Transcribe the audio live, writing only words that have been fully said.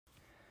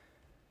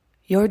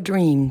Your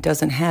dream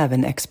doesn't have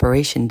an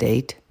expiration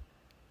date.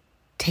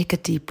 Take a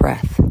deep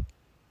breath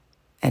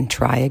and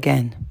try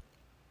again.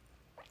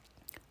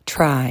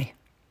 Try.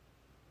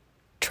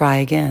 Try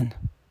again.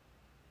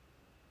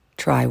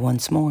 Try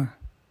once more.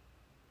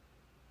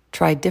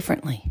 Try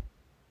differently.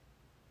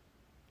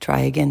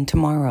 Try again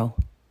tomorrow.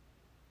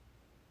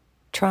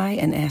 Try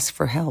and ask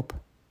for help.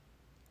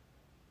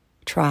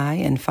 Try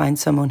and find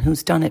someone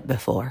who's done it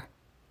before.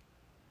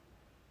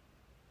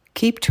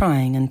 Keep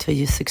trying until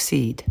you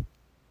succeed.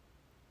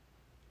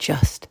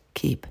 Just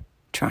keep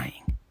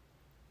trying.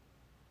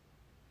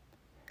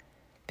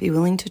 Be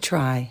willing to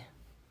try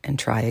and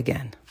try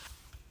again.